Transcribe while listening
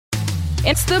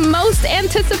It's the most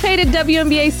anticipated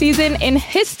WNBA season in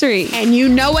history. And you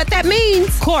know what that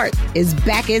means. Court is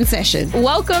back in session.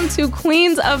 Welcome to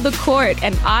Queens of the Court,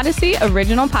 an Odyssey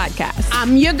original podcast.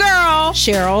 I'm your girl,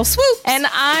 Cheryl Swoop. And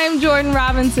I'm Jordan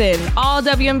Robinson. All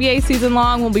WNBA season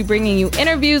long, we'll be bringing you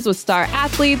interviews with star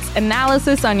athletes,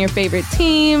 analysis on your favorite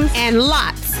teams, and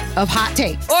lots of hot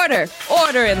takes.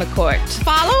 Order in the court.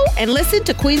 Follow and listen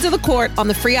to Queens of the Court on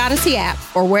the free Odyssey app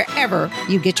or wherever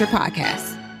you get your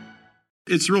podcasts.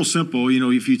 It's real simple. You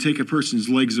know, if you take a person's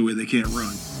legs away, they can't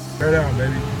run. Right on,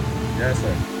 baby. Yes,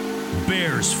 sir.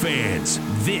 Bears fans,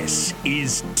 this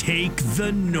is Take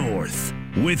the North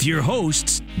with your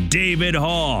hosts, David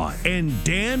Haw and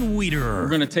Dan Wiederer. We're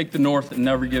going to take the North and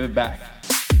never give it back.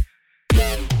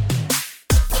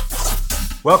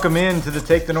 Welcome in to the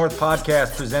Take the North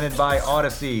podcast presented by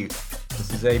Odyssey.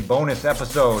 This is a bonus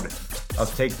episode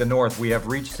of Take the North. We have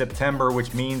reached September,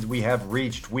 which means we have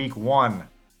reached week 1.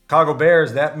 Chicago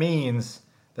Bears, that means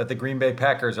that the Green Bay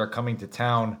Packers are coming to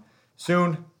town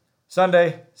soon.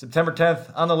 Sunday, September 10th,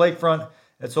 on the lakefront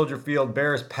at Soldier Field,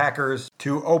 Bears-Packers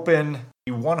to open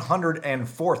the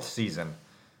 104th season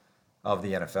of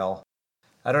the NFL.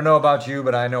 I don't know about you,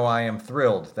 but I know I am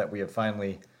thrilled that we have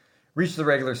finally reached the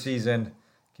regular season,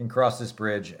 can cross this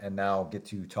bridge, and now get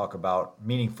to talk about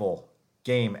meaningful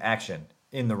game action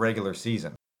in the regular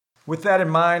season. With that in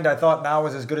mind, I thought now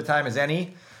was as good a time as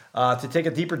any to take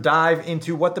a deeper dive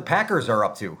into what the Packers are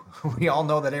up to. We all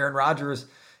know that Aaron Rodgers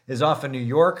is off in New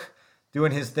York,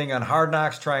 doing his thing on Hard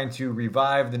Knocks, trying to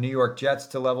revive the New York Jets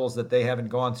to levels that they haven't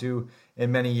gone to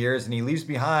in many years. And he leaves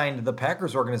behind the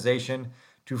Packers organization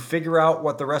to figure out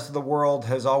what the rest of the world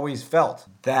has always felt,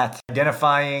 that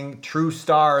identifying true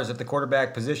stars at the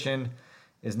quarterback position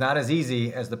is not as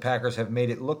easy as the Packers have made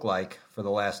it look like for the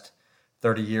last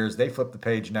 30 years. They flip the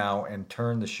page now and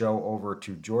turn the show over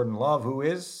to Jordan Love, who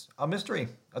is a mystery,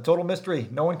 a total mystery.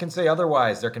 No one can say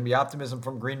otherwise. There can be optimism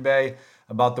from Green Bay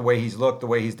about the way he's looked, the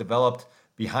way he's developed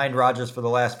behind Rodgers for the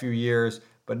last few years,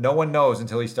 but no one knows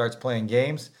until he starts playing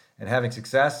games and having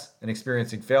success and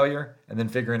experiencing failure and then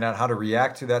figuring out how to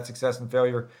react to that success and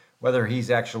failure, whether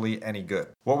he's actually any good.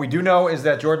 What we do know is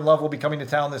that Jordan Love will be coming to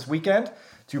town this weekend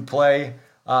to play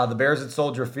the Bears at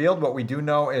Soldier Field. What we do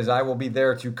know is I will be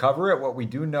there to cover it. What we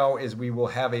do know is we will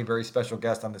have a very special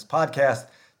guest on this podcast,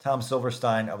 Tom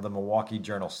Silverstein of the Milwaukee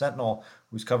Journal-Sentinel,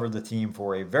 who's covered the team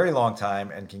for a very long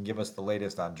time and can give us the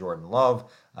latest on Jordan Love,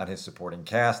 on his supporting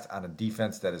cast, on a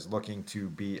defense that is looking to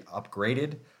be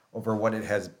upgraded over what it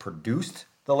has produced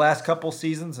the last couple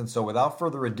seasons. And so without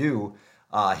further ado,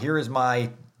 here is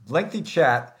my lengthy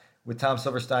chat with Tom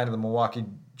Silverstein of the Milwaukee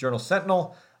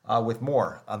Journal-Sentinel with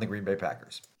more on the Green Bay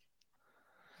Packers.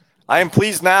 I am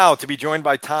pleased now to be joined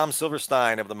by Tom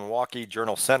Silverstein of the Milwaukee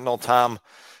Journal-Sentinel. Tom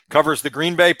covers the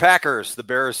Green Bay Packers, the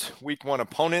Bears' Week 1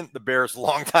 opponent, the Bears'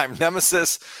 longtime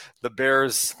nemesis, the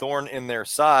Bears' thorn in their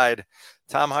side.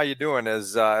 Tom, how you doing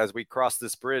as we cross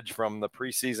this bridge from the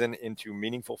preseason into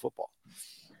meaningful football?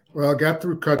 Well, got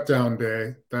through cutdown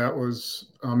day. That was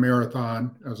a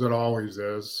marathon, as it always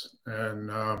is. And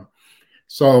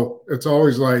so it's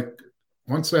always like,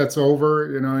 once that's over,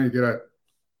 you know, you get a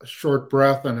short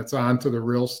breath and it's on to the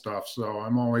real stuff. So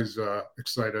I'm always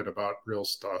excited about real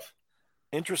stuff.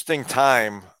 Interesting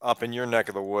time up in your neck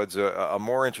of the woods, a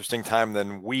more interesting time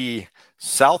than we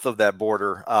south of that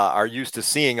border are used to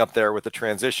seeing up there with the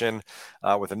transition,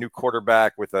 with a new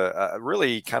quarterback, with a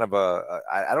really kind of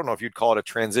I don't know if you'd call it a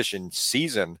transition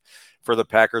season for the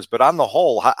Packers, but on the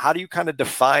whole, how do you kind of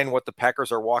define what the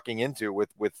Packers are walking into with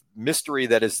mystery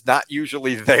that is not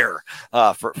usually there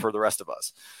for the rest of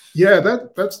us? Yeah,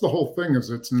 that's the whole thing, is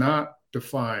it's not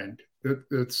defined.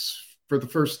 It's for the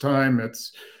first time,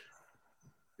 it's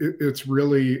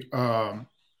really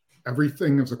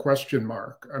everything is a question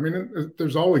mark. I mean,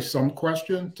 there's always some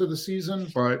question to the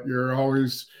season, but you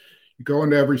go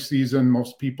into every season,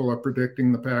 most people are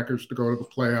predicting the Packers to go to the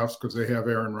playoffs because they have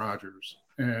Aaron Rodgers.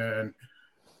 And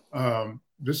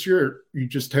this year, you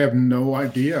just have no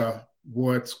idea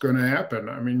what's going to happen.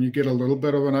 I mean, you get a little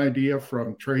bit of an idea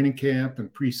from training camp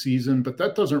and preseason, but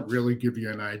that doesn't really give you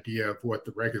an idea of what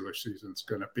the regular season's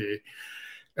going to be.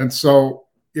 And so,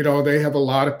 you know, they have a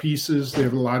lot of pieces. They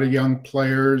have a lot of young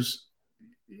players.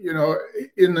 You know,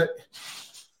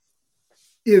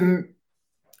 in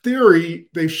theory,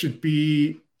 they should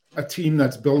be a team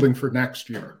that's building for next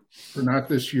year, for not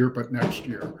this year, but next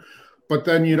year. But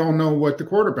then you don't know what the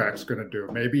quarterback's going to do.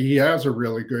 Maybe he has a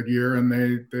really good year and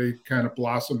they kind of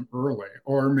blossom early,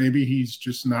 or maybe he's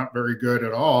just not very good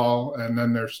at all, and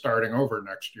then they're starting over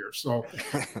next year. So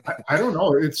I don't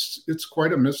know. It's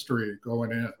quite a mystery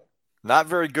going in. Not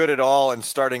very good at all, and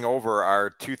starting over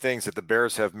are two things that the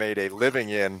Bears have made a living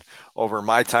in over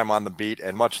my time on the beat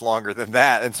and much longer than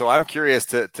that. And so I'm curious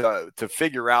to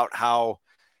figure out how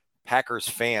Packers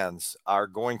fans are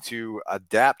going to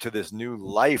adapt to this new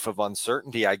life of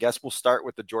uncertainty. I guess we'll start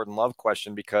with the Jordan Love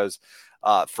question because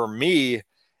for me,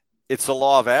 it's the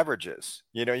law of averages.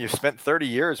 You know, you've spent 30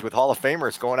 years with Hall of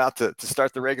Famers going out to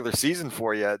start the regular season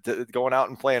for you, going out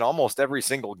and playing almost every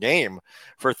single game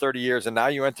for 30 years. And now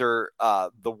you enter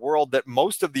the world that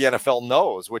most of the NFL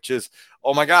knows, which is,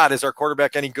 oh my God, is our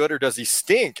quarterback any good or does he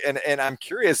stink? And I'm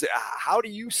curious, how do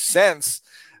you sense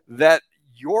that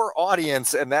your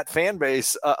audience and that fan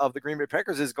base of the Green Bay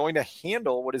Packers is going to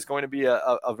handle what is going to be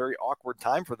a very awkward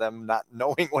time for them, not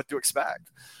knowing what to expect?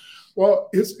 Well,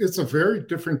 it's a very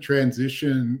different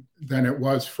transition than it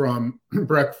was from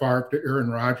Brett Favre to Aaron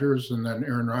Rodgers and then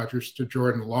Aaron Rodgers to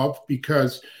Jordan Love,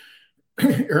 because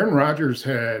Aaron Rodgers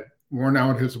had worn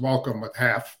out his welcome with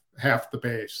half the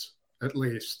base, at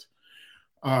least.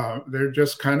 They're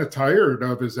just kind of tired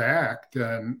of his act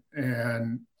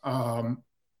and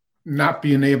not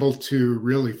being able to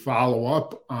really follow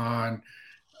up on,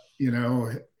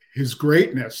 his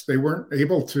greatness. They weren't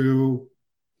able to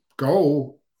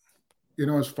go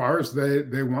as far as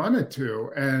they wanted to.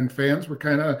 And fans were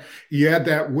he had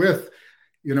that with,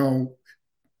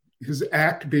 his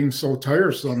act being so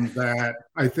tiresome that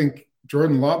I think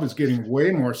Jordan Love is getting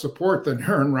way more support than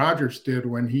Aaron Rodgers did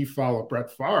when he followed Brett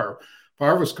Favre.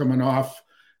 Favre was coming off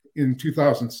in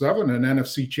 2007, an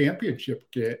NFC championship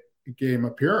game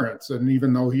appearance. And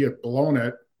even though he had blown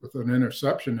it with an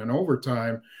interception in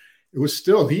overtime, it was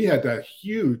still, he had that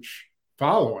huge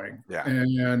following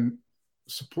and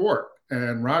support.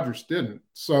 And Rodgers didn't.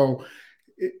 So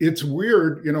it's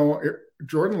weird,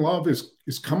 Jordan Love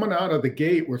is coming out of the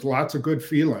gate with lots of good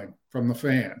feeling from the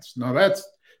fans. Now that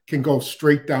can go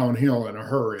straight downhill in a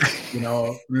hurry,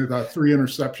 with a 3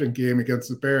 interception game against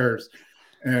the Bears.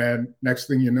 And next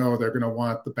thing you know, they're going to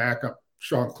want the backup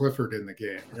Sean Clifford in the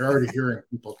game. You're already hearing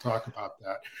people talk about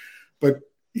that. But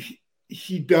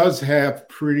he does have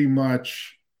pretty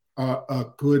much a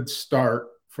good start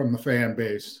from the fan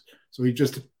base. So he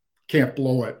just can't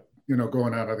blow it,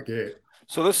 going out of the gate.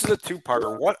 So this is a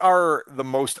two-parter. What are the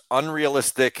most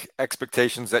unrealistic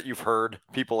expectations that you've heard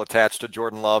people attach to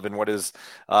Jordan Love and what is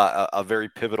a very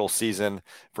pivotal season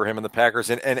for him and the Packers?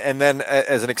 And then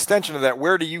as an extension of that,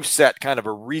 where do you set kind of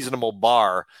a reasonable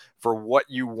bar for what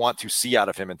you want to see out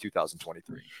of him in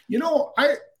 2023?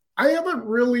 I haven't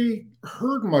really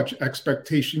heard much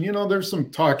expectation. There's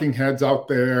some talking heads out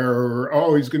there, or,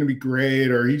 oh, he's going to be great,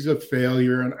 or he's a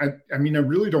failure. And I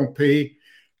really don't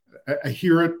I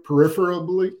hear it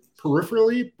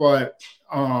peripherally, but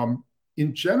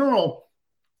in general,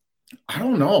 I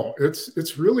don't know.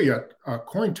 It's really a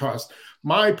coin toss.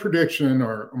 My prediction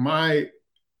or my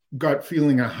gut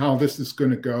feeling on how this is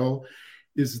going to go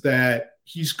is that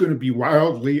he's going to be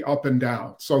wildly up and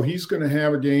down. So he's going to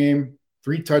have a game,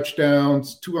 3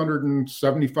 touchdowns,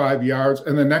 275 yards.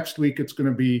 And the next week it's going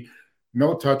to be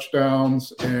no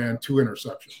touchdowns and 2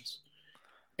 interceptions.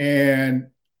 And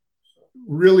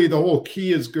really the whole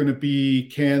key is going to be,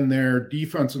 can their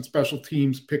defense and special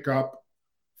teams pick up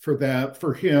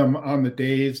for him on the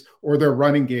days, or their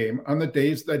running game on the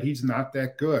days that he's not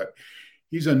that good.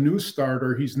 He's a new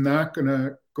starter. He's not going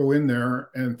to go in there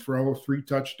and throw 3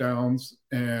 touchdowns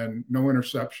and no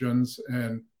interceptions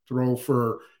and throw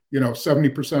for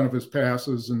 70% of his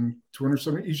passes and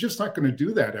 270. He's just not going to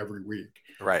do that every week.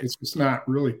 Right. It's just not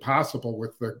really possible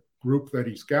with the group that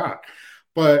he's got.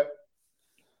 But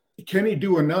can he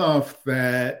do enough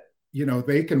that,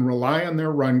 they can rely on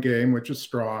their run game, which is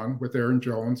strong with Aaron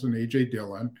Jones and A.J.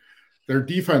 Dillon. Their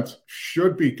defense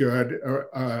should be good.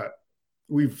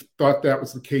 We've thought that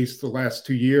was the case the last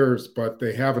 2 years, but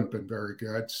they haven't been very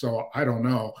good. So I don't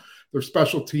know. Their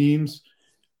special teams,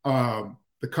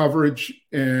 the coverage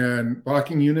and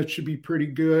blocking unit should be pretty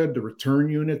good. The return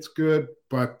unit's good,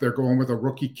 but they're going with a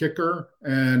rookie kicker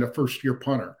and a first-year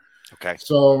punter. Okay.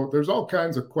 So there's all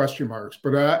kinds of question marks,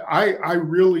 but I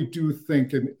really do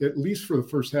think, at least for the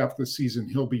first half of the season,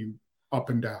 he'll be up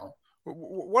and down.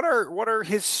 What are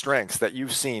his strengths that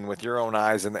you've seen with your own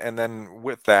eyes? And then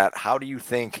with that, how do you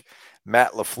think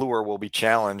Matt LaFleur will be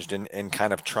challenged in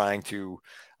kind of trying to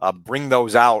bring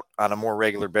those out on a more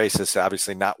regular basis?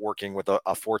 Obviously not working with a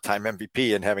 4-time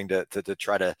MVP and having to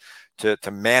try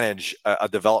to manage a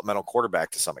developmental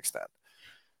quarterback to some extent.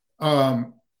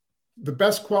 The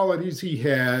best qualities he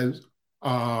has,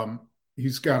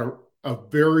 he's got a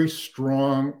very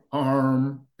strong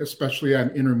arm, especially on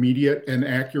intermediate, and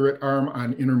accurate arm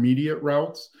on intermediate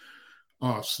routes,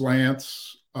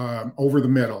 slants, over the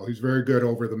middle. He's very good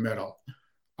over the middle.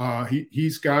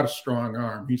 He's got a strong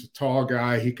arm. He's a tall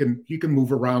guy. He can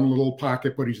move around a little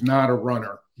pocket, but he's not a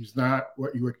runner. He's not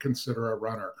what you would consider a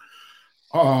runner.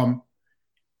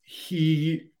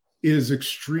 He is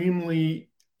extremely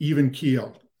even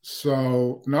keeled.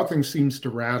 So nothing seems to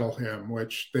rattle him,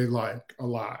 which they like a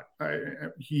lot.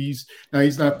 He's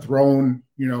not thrown,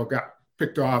 got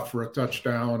picked off for a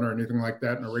touchdown or anything like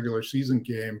that in a regular season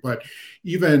game. But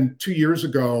even 2 years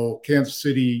ago, Kansas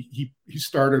City, he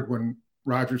started when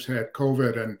Rodgers had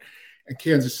COVID, and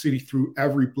Kansas City threw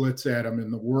every blitz at him in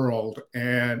the world.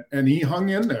 And he hung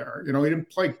in there. He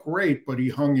didn't play great, but he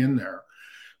hung in there.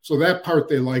 So that part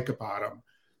they like about him.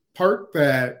 Part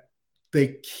that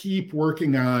they keep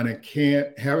working on and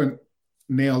haven't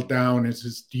nailed down is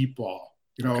his deep ball.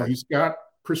 He's got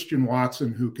Christian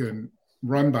Watson who can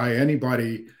run by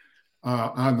anybody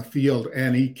on the field,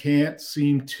 and he can't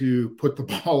seem to put the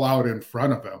ball out in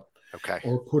front of him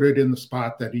or put it in the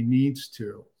spot that he needs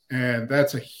to. And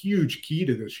that's a huge key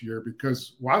to this year,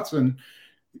 because Watson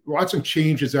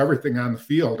changes everything on the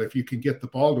field if you can get the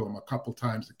ball to him a couple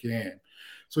times a game.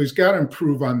 So he's got to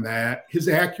improve on that. His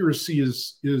accuracy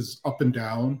is up and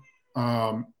down.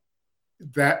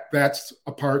 That's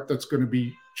a part that's going to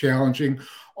be challenging.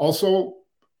 Also,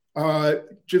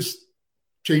 just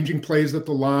changing plays at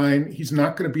the line. He's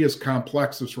not going to be as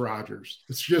complex as Rodgers.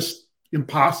 It's just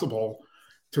impossible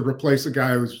to replace a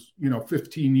guy who's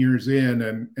 15 years in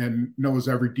and knows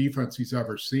every defense he's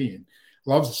ever seen.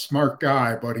 Love's a smart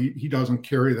guy, but he doesn't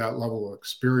carry that level of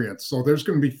experience. So there's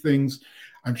going to be things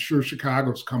I'm sure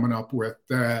Chicago's coming up with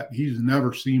that he's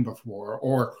never seen before,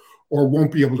 or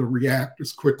won't be able to react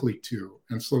as quickly to.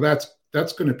 And so that's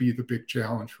going to be the big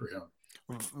challenge for him.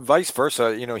 Vice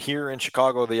versa, here in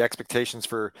Chicago, the expectations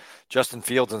for Justin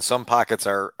Fields in some pockets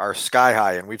are sky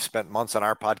high. And we've spent months on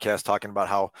our podcast talking about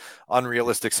how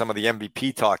unrealistic some of the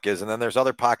MVP talk is. And then there's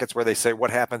other pockets where they say,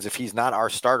 what happens if he's not our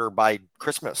starter by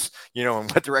Christmas? And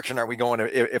what direction are we going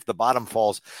if the bottom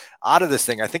falls out of this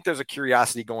thing? I think there's a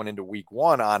curiosity going into week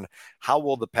one on how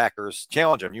will the Packers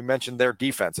challenge him. You mentioned their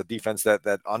defense, a defense that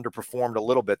underperformed a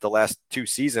little bit the last two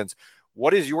seasons.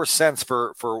 What is your sense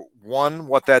for one,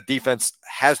 what that defense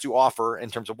has to offer in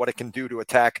terms of what it can do to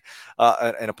attack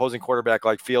an opposing quarterback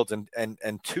like Fields,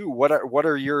 and two, what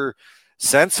are your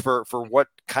sense for what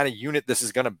kind of unit this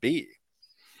is going to be?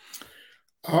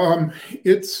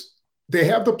 They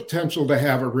have the potential to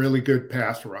have a really good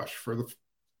pass rush. For the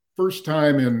first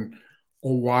time in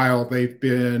a while, they've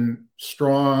been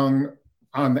strong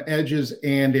on the edges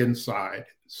and inside.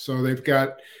 So they've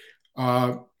got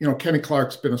Kenny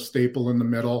Clark's been a staple in the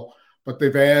middle, but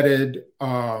they've added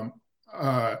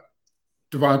Devontae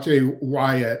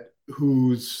Wyatt,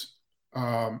 who's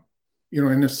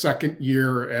in his second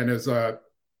year and is a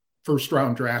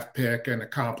first-round draft pick and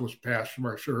accomplished pass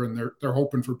rusher, and they're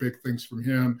hoping for big things from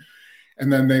him.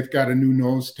 And then they've got a new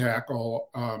nose tackle,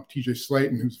 TJ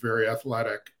Slayton, who's very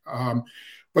athletic.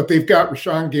 But they've got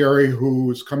Rashawn Gary,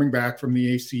 who's coming back from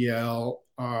the ACL.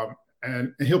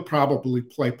 And he'll probably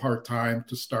play part-time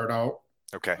to start out.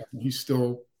 Okay. He's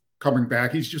still coming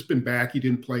back. He's just been back. He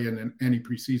didn't play in any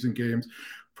preseason games.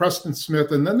 Preston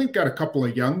Smith. And then they've got a couple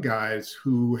of young guys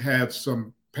who have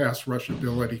some pass rush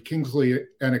ability. Kingsley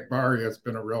Enikbari has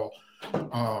been a real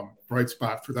bright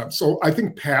spot for them. So I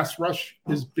think pass rush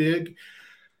is big.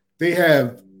 They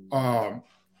have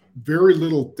very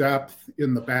little depth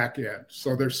in the back end.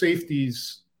 So their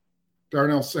safeties,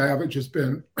 Darnell Savage has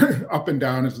been up and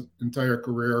down his entire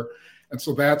career. And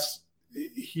so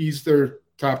he's their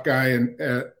top guy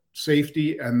at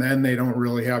safety. And then they don't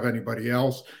really have anybody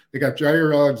else. They got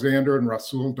Jair Alexander and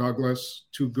Rasul Douglas,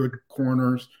 two good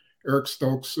corners. Eric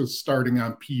Stokes is starting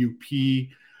on PUP.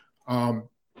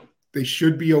 They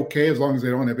should be okay as long as they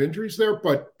don't have injuries there,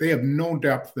 but they have no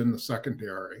depth in the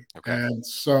secondary. Okay. And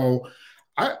so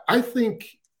I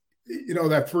think,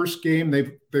 that first game,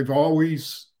 they've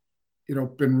always,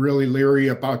 been really leery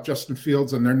about Justin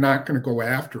Fields, and they're not going to go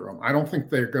after him. I don't think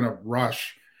they're going to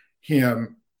rush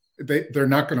him. They're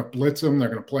not going to blitz him. They're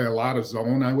going to play a lot of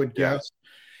zone, I would guess.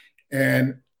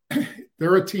 And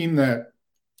they're a team that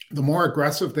the more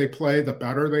aggressive they play, the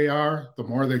better they are. The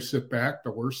more they sit back,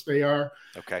 the worse they are.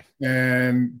 Okay.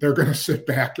 And they're going to sit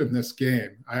back in this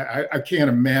game. I can't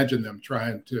imagine them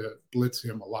trying to blitz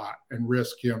him a lot and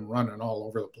risk him running all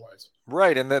over the place.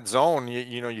 Right. In that zone,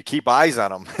 you keep eyes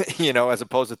on him, as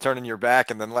opposed to turning your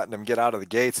back and then letting him get out of the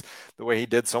gates the way he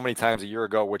did so many times a year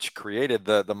ago, which created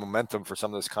the momentum for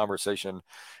some of this conversation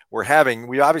we're having.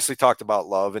 We obviously talked about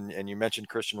Love, and you mentioned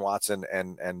Christian Watson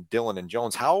and Dillon and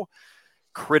Jones. How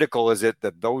critical is it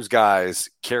that those guys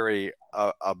carry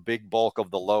a big bulk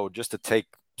of the load just to take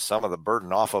some of the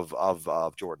burden off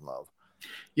of Jordan Love?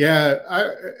 Yeah,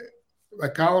 our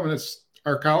columnist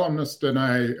and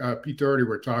I, Pete Doherty,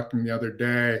 were talking the other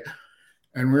day,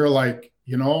 and we were like,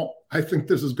 I think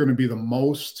this is going to be the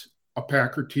most a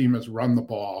Packer team has run the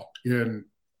ball in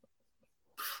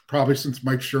probably since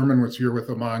Mike Sherman was here with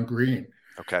Amon Green.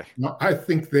 Okay. I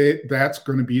think that's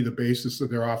going to be the basis of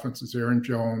their offense is Aaron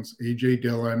Jones, A.J.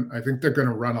 Dillon. I think they're going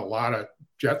to run a lot of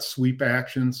jet sweep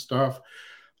action stuff.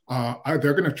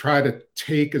 They're going to try to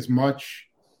take as much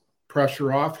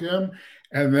pressure off him,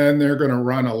 and then they're going to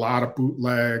run a lot of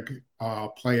bootleg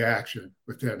play action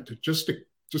with him just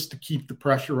to keep the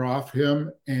pressure off him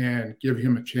and give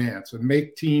him a chance and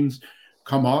make teams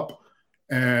come up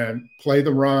and play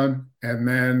the run. And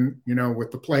then,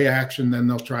 with the play action, then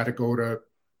they'll try to go to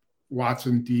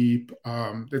Watson deep.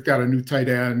 They've got a new tight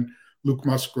end, Luke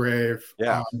Musgrave,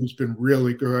 who's been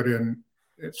really good. And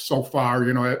so far,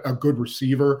 a good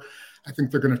receiver. I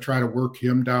think they're going to try to work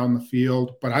him down the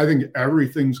field. But I think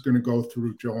everything's going to go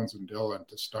through Jones and Dillon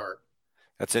to start.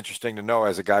 That's interesting to know.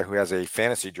 As a guy who has a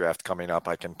fantasy draft coming up,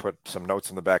 I can put some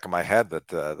notes in the back of my head that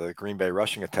the Green Bay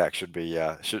rushing attack should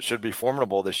be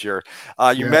formidable this year.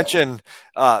 You mentioned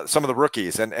some of the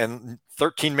rookies and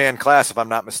 13-man class, if I'm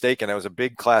not mistaken. It was a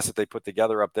big class that they put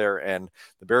together up there, and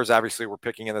the Bears obviously were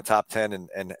picking in the top 10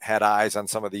 and had eyes on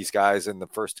some of these guys in the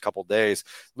first couple days.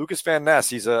 Lucas Van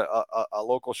Ness, he's a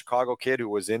local Chicago kid who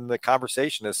was in the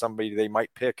conversation as somebody they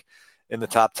might pick in the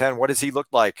top 10. What does he look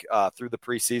like through the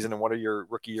preseason, and what are your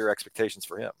rookie year expectations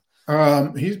for him?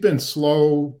 He's been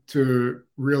slow to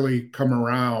really come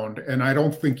around, and I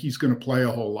don't think he's going to play a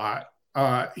whole lot.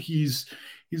 He's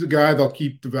a guy they'll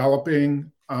keep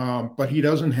developing, but he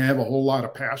doesn't have a whole lot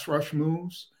of pass rush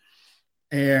moves.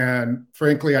 And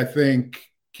frankly, I think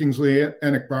Kingsley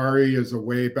Enikbari is a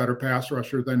way better pass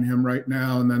rusher than him right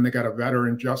now. And then they got a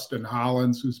veteran, Justin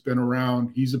Hollins, who's been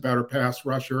around. He's a better pass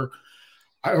rusher.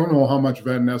 I don't know how much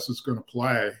Van Ness is going to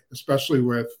play, especially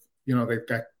with, they've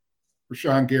got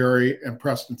Rashawn Gary and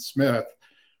Preston Smith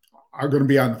are going to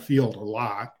be on the field a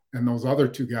lot, and those other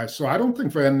two guys. So I don't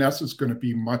think Van Ness is going to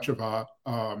be much of a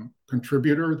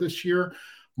contributor this year.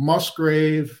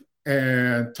 Musgrave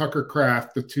and Tucker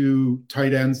Kraft, the two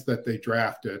tight ends that they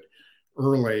drafted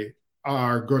early,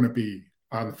 are going to be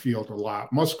on the field a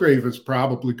lot. Musgrave is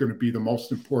probably going to be the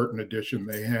most important addition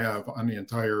they have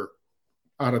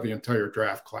out of the entire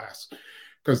draft class,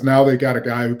 because now they got a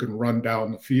guy who can run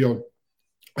down the field,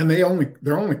 and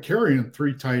they're only carrying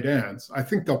 3 tight ends. I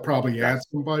think they'll probably add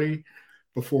somebody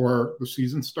before the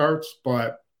season starts,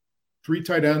 but 3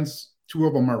 tight ends, 2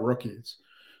 of them are rookies.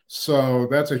 So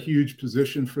that's a huge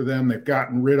position for them. They've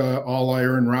gotten rid of all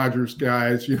Aaron Rodgers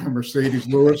guys. Mercedes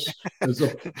Lewis is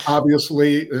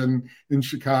obviously in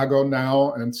Chicago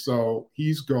now, and so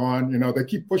he's gone. They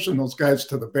keep pushing those guys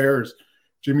to the Bears.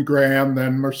 Jimmy Graham,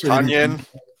 then Mercedes. Tunyon.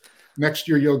 Next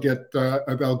year they'll get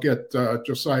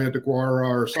Josiah DeGuara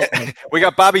or something. Like we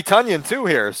got Bobby Tunyon too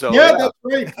here. So that's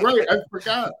right. I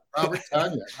forgot Robert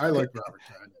Tunyon. I like Robert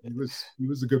Tunyon. He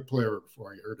was a good player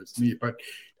before he hurt his knee. But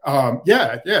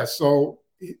So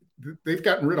they've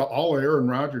gotten rid of all Aaron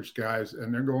Rodgers guys,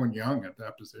 and they're going young at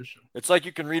that position. It's like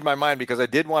you can read my mind, because I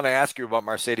did want to ask you about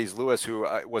Mercedes Lewis, who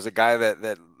was a guy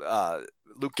that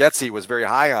Luke Getsy was very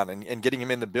high on, and getting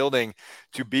him in the building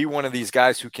to be one of these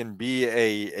guys who can be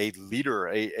a leader,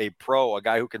 a pro, a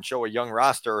guy who can show a young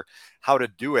roster how to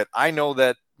do it. I know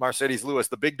that Mercedes Lewis,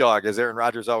 the big dog, as Aaron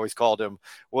Rodgers always called him,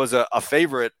 was a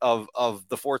favorite of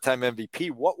the 4-time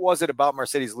MVP. What was it about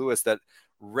Mercedes Lewis that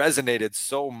resonated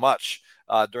so much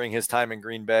during his time in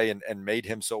Green Bay and made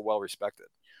him so well respected?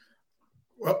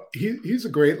 Well, he's a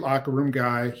great locker room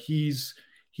guy. He's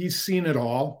seen it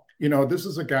all. This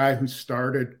is a guy who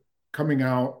started coming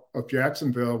out of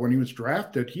Jacksonville when he was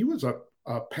drafted. He was a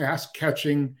pass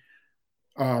catching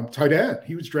tight end.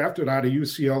 He was drafted out of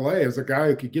UCLA as a guy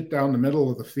who could get down the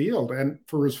middle of the field. And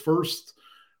for his first,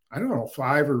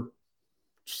 5 or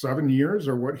 7 years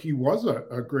or what, he was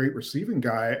a great receiving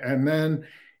guy. And then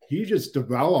he just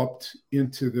developed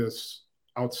into this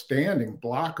outstanding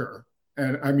blocker.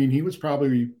 And he was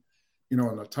probably, in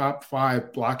the top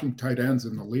 5 blocking tight ends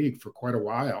in the league for quite a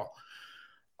while.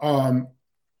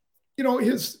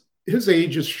 His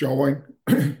age is showing.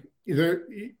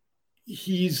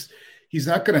 He's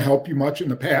not going to help you much in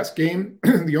the pass game.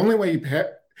 The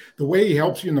way he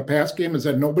helps you in the pass game is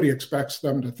that nobody expects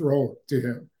them to throw to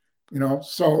him.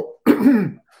 So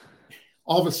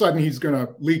all of a sudden he's going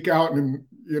to leak out, and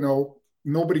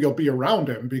nobody will be around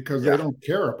him because they don't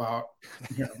care about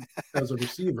him as a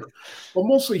receiver. But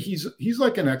mostly he's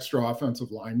like an extra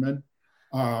offensive lineman,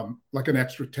 like an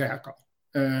extra tackle,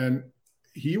 and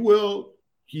he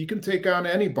can take on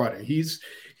anybody. He's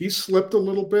slipped a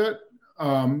little bit,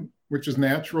 which is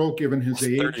natural given his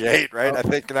age. 38, right? I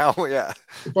think now, yeah.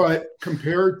 But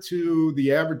compared to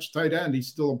the average tight end, he's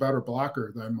still a better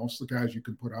blocker than most of the guys you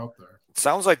can put out there. It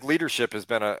sounds like leadership has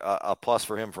been a plus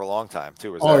for him for a long time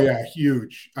too. Yeah,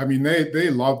 huge. I mean, they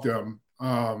loved him.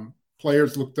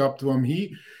 Players looked up to him.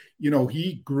 He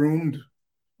groomed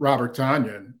Robert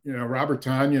Tonyan. Robert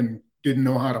Tonyan didn't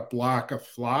know how to block a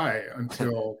fly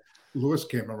until Lewis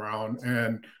came around,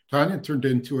 and Tonyan turned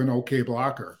into an okay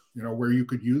blocker, where you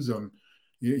could use him.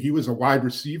 He was a wide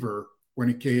receiver when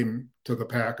he came to the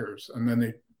Packers, and then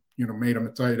they, made him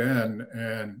a tight end,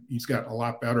 and he's gotten a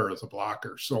lot better as a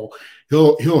blocker. So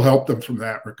he'll help them from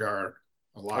that regard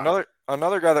a lot.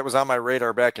 Another guy that was on my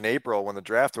radar back in April when the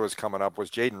draft was coming up was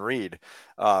Jaden Reed,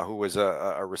 who was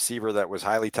a receiver that was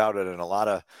highly touted in a lot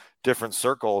of different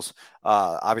circles.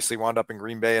 Obviously wound up in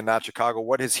Green Bay and not Chicago.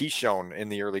 What has he shown in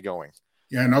the early going?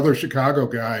 Yeah, another Chicago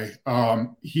guy.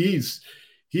 He's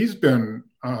been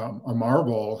a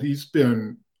marvel. He's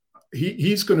going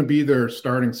to be their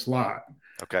starting slot.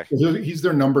 Okay. He's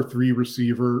their number 3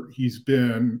 receiver. He's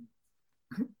been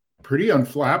pretty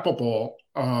unflappable.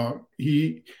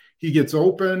 He gets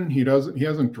open. He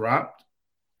hasn't dropped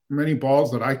many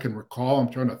balls that I can recall.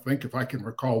 I'm trying to think if I can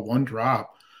recall one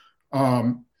drop.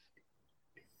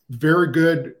 Very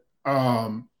good,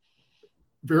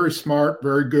 very smart,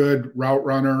 very good route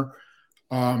runner.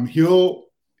 He'll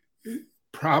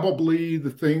probably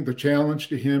the challenge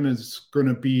to him is going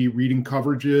to be reading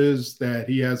coverages that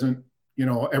he hasn't,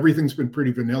 everything's been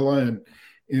pretty vanilla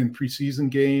in preseason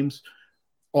games.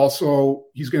 Also,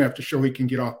 he's going to have to show he can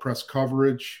get off press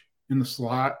coverage in the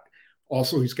slot.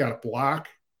 Also, he's got to block.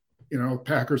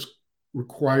 Packers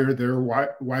require their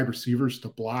wide receivers to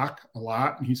block a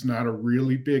lot, and he's not a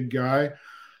really big guy.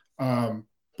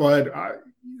 But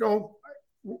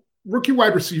rookie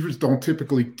wide receivers don't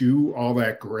typically do all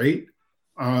that great.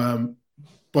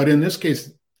 But in this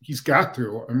case, he's got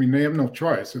to. I mean, they have no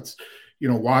choice. It's,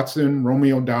 Watson,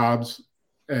 Romeo Doubs,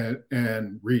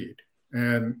 and Reed.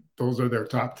 And those are their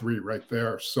top 3 right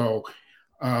there. So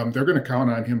they're going to count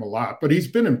on him a lot. But he's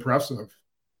been impressive.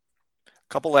 A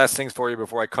couple last things for you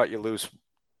before I cut you loose.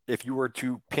 If you were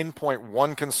to pinpoint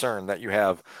one concern that you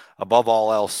have above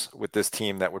all else with this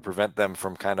team that would prevent them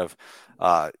from kind of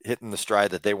hitting the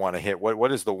stride that they want to hit,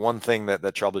 what is the one thing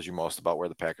that troubles you most about where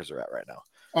the Packers are at right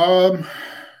now?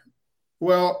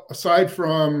 Well, aside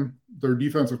from their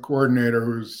defensive coordinator,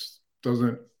 who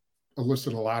doesn't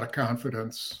elicit a lot of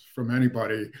confidence from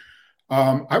anybody,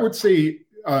 I would say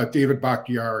David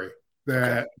Bakhtiari,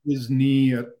 that his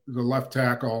knee at the left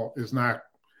tackle is not,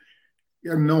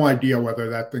 you have no idea whether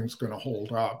that thing's going to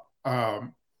hold up.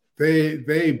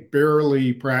 They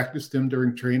barely practiced him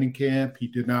during training camp. He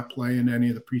did not play in any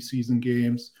of the preseason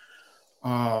games.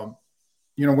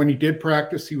 When he did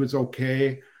practice, he was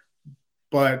okay,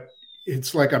 but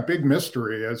it's like a big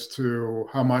mystery as to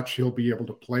how much he'll be able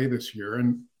to play this year.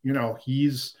 And,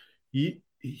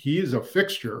 he's a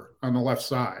fixture on the left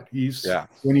side.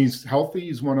 When he's healthy,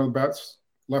 he's one of the best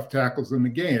left tackles in the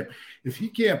game. If he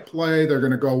can't play, they're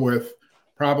going to go with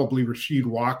probably Rasheed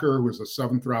Walker, who was a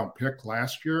 7th round pick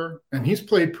last year. And he's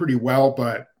played pretty well,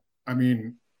 but I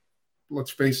mean,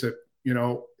 let's face it,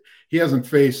 he hasn't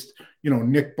faced,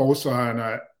 Nick Bosa on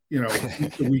a,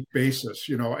 week-to-week basis.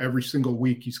 Every single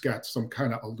week he's got some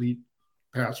kind of elite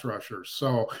pass rusher.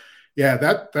 So, yeah,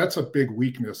 that's a big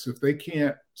weakness. If they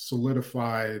can't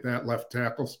solidify that left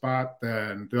tackle spot,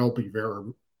 then they'll be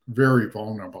very, very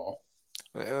vulnerable.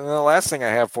 And the last thing I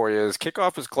have for you is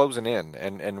kickoff is closing in,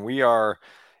 and we are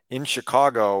in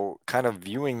Chicago kind of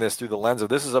viewing this through the lens of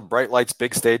this is a bright lights,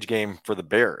 big stage game for the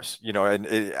Bears,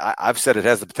 and I've said it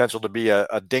has the potential to be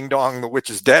a ding dong, the witch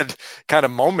is dead kind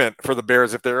of moment for the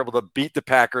Bears if they're able to beat the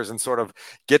Packers and sort of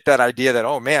get that idea that,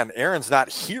 oh man, Aaron's not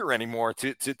here anymore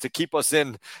to keep us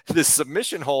in this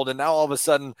submission hold. And now all of a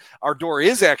sudden our door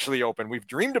is actually open. We've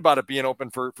dreamed about it being open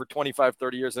for 25,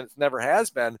 30 years and it never has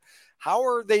been. How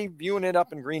are they viewing it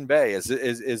up in Green Bay? Is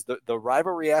the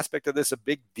rivalry aspect of this a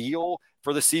big deal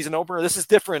for the season opener? This is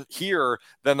different here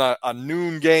than a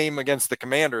noon game against the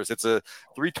Commanders. It's a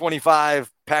 3:25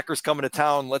 Packers coming to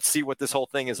town. Let's see what this whole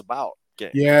thing is about.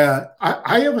 Game. Yeah,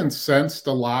 I haven't sensed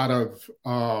a lot of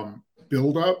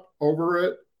buildup over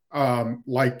it.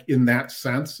 Like in that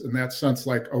sense,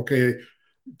 like, okay,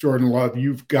 Jordan Love,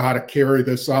 you've got to carry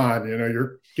this on.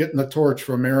 You're getting the torch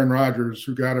from Aaron Rodgers,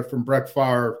 who got it from Brett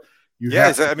Favre.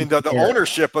 Yes, I mean, the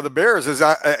ownership of the Bears is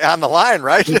on the line,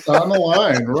 right? It's on the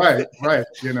line, right.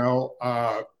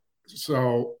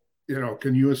 So,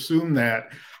 can you assume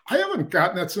that? I haven't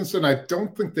gotten that sense, and I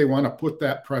don't think they want to put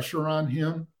that pressure on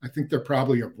him. I think they're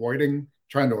probably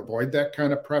trying to avoid that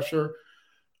kind of pressure.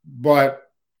 But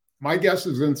My guess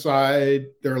is inside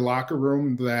their locker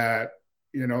room that,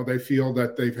 they feel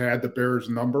that they've had the Bears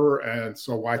number, and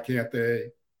so why can't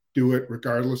they do it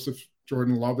regardless if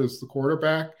Jordan Love is the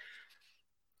quarterback?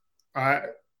 I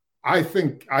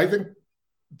think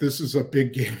this is a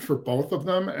big game for both of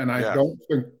them, and I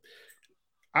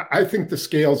think the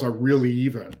scales are really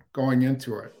even going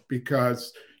into it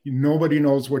because nobody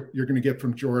knows what you're going to get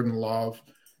from Jordan Love.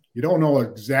 You don't know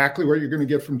exactly what you're going to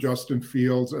get from Justin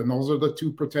Fields, and those are the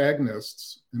two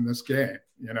protagonists in this game.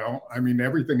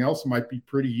 Everything else might be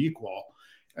pretty equal,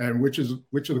 and which of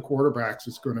the quarterbacks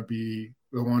is going to be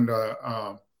the one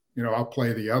to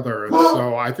outplay the other. And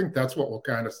so I think that's what we'll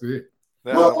kind of see.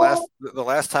 The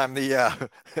last time the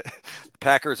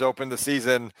Packers opened the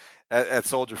season at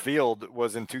Soldier Field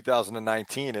was in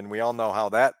 2019, and we all know how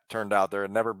that turned out. There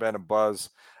had never been a buzz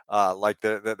like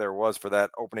that there was for that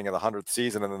opening of the 100th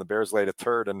season, and then the Bears laid a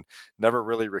turd and never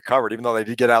really recovered. Even though they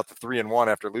did get out to 3-1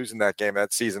 after losing that game,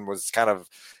 that season was kind of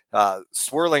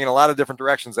swirling in a lot of different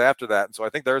directions after that. And so I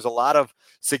think there's a lot of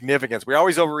significance. We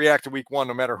always overreact to week one,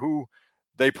 no matter who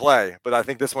they play, but I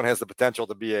think this one has the potential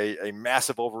to be a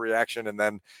massive overreaction, and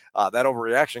then that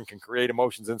overreaction can create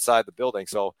emotions inside the building.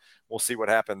 So we'll see what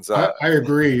happens. I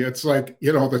agree. It's like,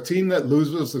 the team that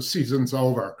loses, the season's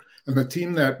over. And the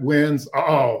team that wins, they're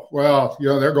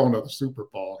going to the Super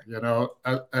Bowl,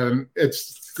 and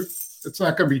it's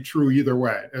not going to be true either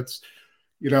way. It's,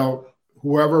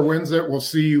 whoever wins it, we'll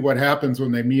see what happens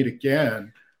when they meet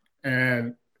again.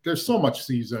 And there's so much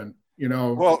season,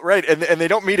 Well, right. And they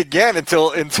don't meet again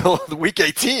until the week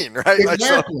 18, right?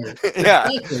 Exactly. Yeah.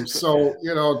 Exactly. So,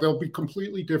 there'll be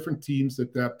completely different teams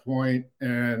at that point.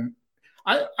 And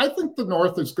I think the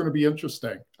North is going to be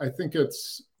interesting. I think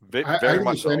it's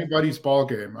anybody's ball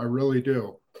game. I really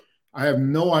do. I have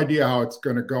no idea how it's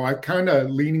going to go. I'm kind of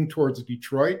leaning towards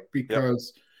Detroit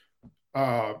because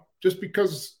they've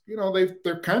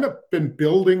kind of been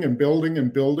building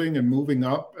and moving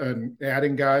up and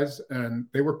adding guys, and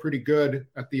they were pretty good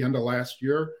at the end of last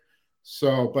year.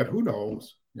 So, but who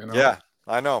knows? Yeah.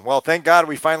 I know. Well, thank God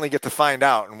we finally get to find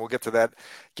out, and we'll get to that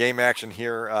game action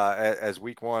here as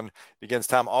week one begins.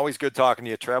 Tom, always good talking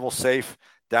to you. Travel safe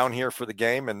down here for the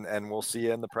game, and we'll see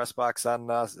you in the press box on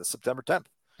September 10th.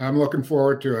 I'm looking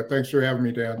forward to it. Thanks for having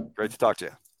me, Dan. Great to talk to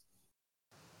you.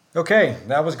 Okay,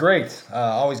 that was great.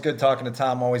 Always good talking to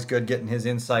Tom. Always good getting his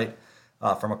insight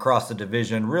from across the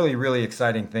division. Really, really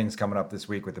exciting things coming up this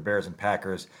week with the Bears and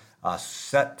Packers.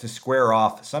 Set to square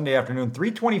off Sunday afternoon,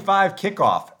 3:25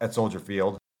 kickoff at Soldier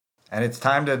Field. And it's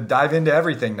time to dive into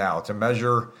everything now to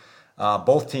measure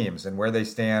both teams and where they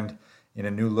stand in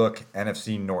a new look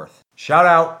NFC North. Shout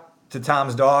out to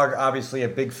Tom's dog, obviously a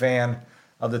big fan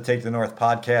of the Take the North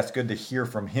podcast. Good to hear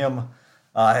from him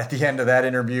at the end of that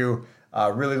interview.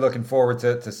 Really looking forward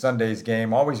to Sunday's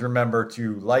game. Always remember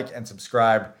to like and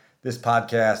subscribe this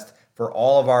podcast. For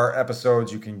all of our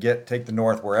episodes, you can get Take the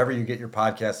North wherever you get your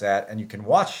podcasts at, and you can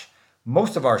watch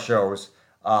most of our shows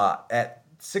at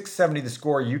 670 The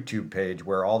Score YouTube page,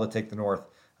 where all the Take the North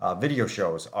video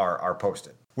shows are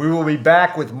posted. We will be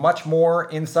back with much more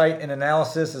insight and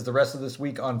analysis as the rest of this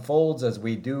week unfolds, as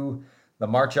we do the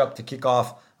march up to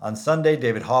kickoff on Sunday.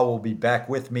 David Hall will be back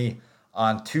with me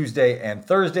on Tuesday and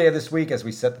Thursday of this week as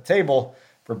we set the table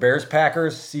for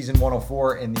Bears-Packers season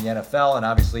 104 in the NFL, and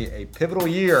obviously a pivotal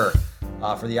year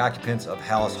for the occupants of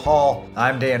Hallis Hall.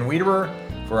 I'm Dan Wiederer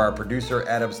for our producer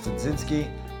Adam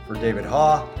Studzinski, for David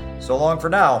Haw. So long for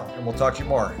now, and we'll talk to you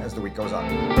more as the week goes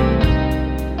on.